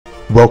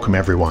Welcome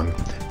everyone,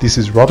 this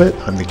is Robert,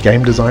 I'm the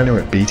game designer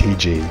at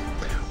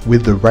BTG.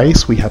 With the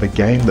race we have a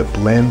game that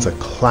blends a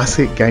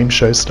classic game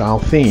show style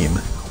theme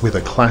with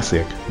a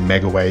classic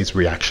Megaways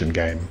reaction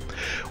game.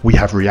 We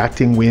have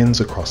reacting wins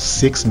across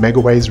 6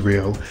 Megaways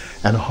reel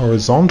and a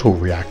horizontal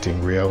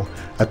reacting reel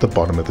at the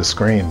bottom of the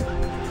screen.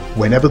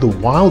 Whenever the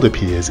wild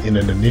appears in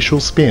an initial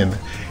spin,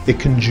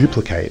 it can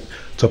duplicate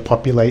to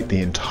populate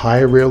the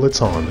entire reel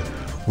it's on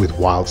with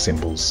wild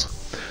symbols.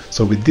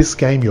 So with this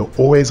game, you're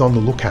always on the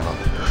lookout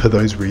for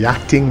those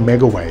reacting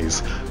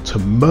Megaways to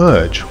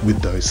merge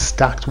with those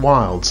stacked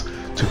wilds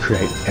to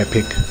create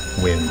epic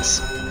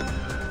wins.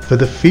 For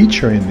the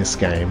feature in this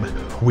game,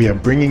 we are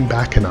bringing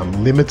back an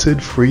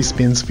unlimited free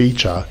spins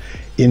feature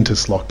into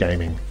slot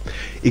gaming,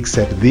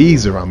 except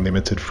these are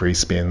unlimited free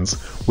spins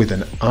with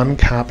an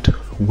uncapped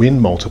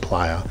win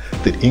multiplier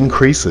that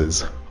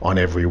increases on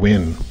every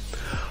win.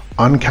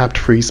 Uncapped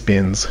free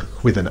spins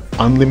with an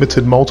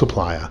unlimited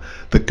multiplier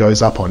that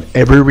goes up on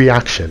every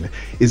reaction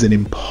is an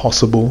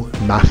impossible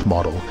math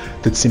model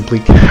that simply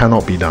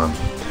cannot be done.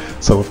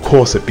 So of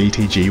course at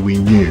BTG we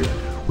knew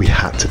we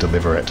had to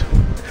deliver it.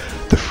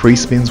 The free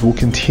spins will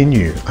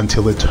continue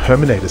until a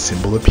Terminator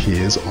symbol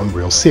appears on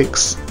reel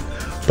 6.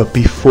 But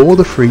before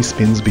the free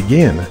spins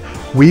begin,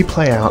 we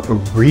play out a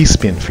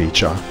respin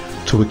feature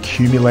to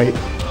accumulate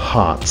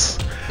hearts.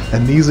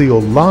 And these are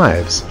your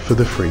lives for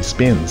the free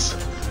spins.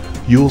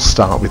 You'll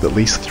start with at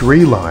least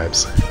 3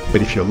 lives,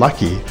 but if you're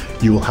lucky,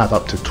 you will have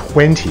up to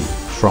 20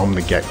 from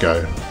the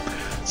get-go.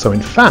 So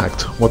in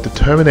fact, what the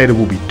Terminator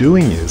will be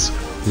doing is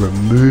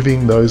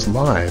removing those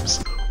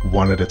lives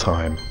one at a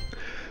time.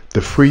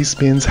 The free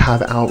spins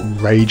have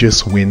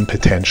outrageous win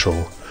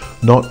potential.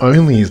 Not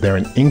only is there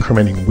an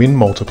incrementing win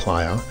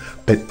multiplier,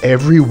 but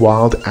every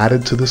wild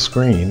added to the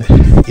screen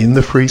in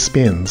the free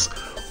spins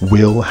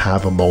will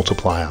have a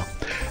multiplier.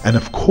 And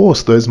of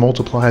course those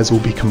multipliers will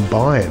be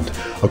combined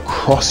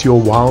across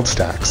your wild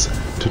stacks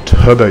to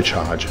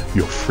turbocharge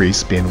your free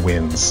spin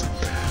wins.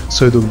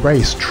 So the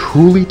race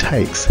truly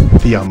takes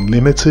the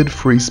unlimited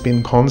free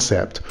spin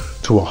concept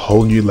to a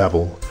whole new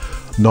level,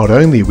 not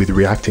only with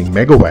reacting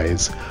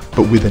Megaways,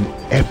 but with an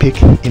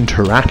epic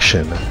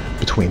interaction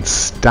between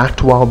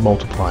stacked wild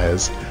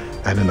multipliers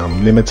and an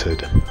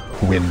unlimited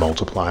win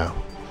multiplier.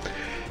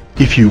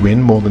 If you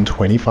win more than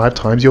 25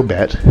 times your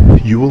bet,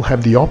 you will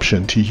have the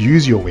option to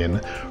use your win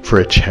for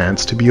a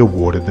chance to be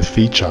awarded the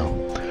feature.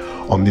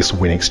 On this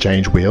win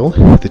exchange wheel,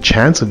 the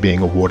chance of being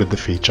awarded the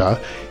feature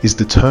is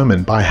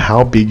determined by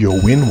how big your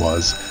win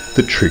was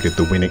that triggered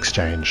the win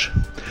exchange.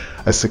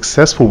 A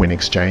successful win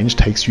exchange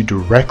takes you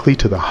directly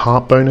to the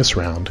heart bonus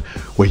round,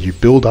 where you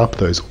build up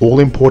those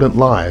all-important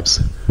lives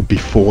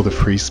before the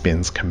free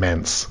spins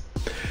commence.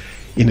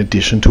 In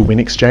addition to win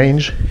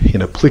exchange,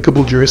 in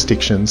applicable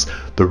jurisdictions,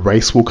 the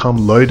race will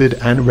come loaded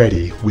and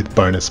ready with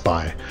bonus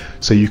buy,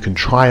 so you can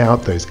try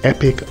out those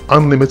epic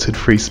unlimited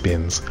free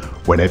spins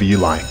whenever you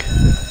like.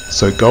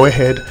 So go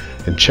ahead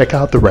and check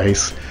out the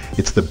race.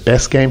 It's the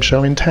best game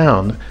show in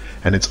town,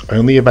 and it's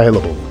only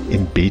available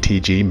in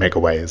BTG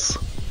Megaways.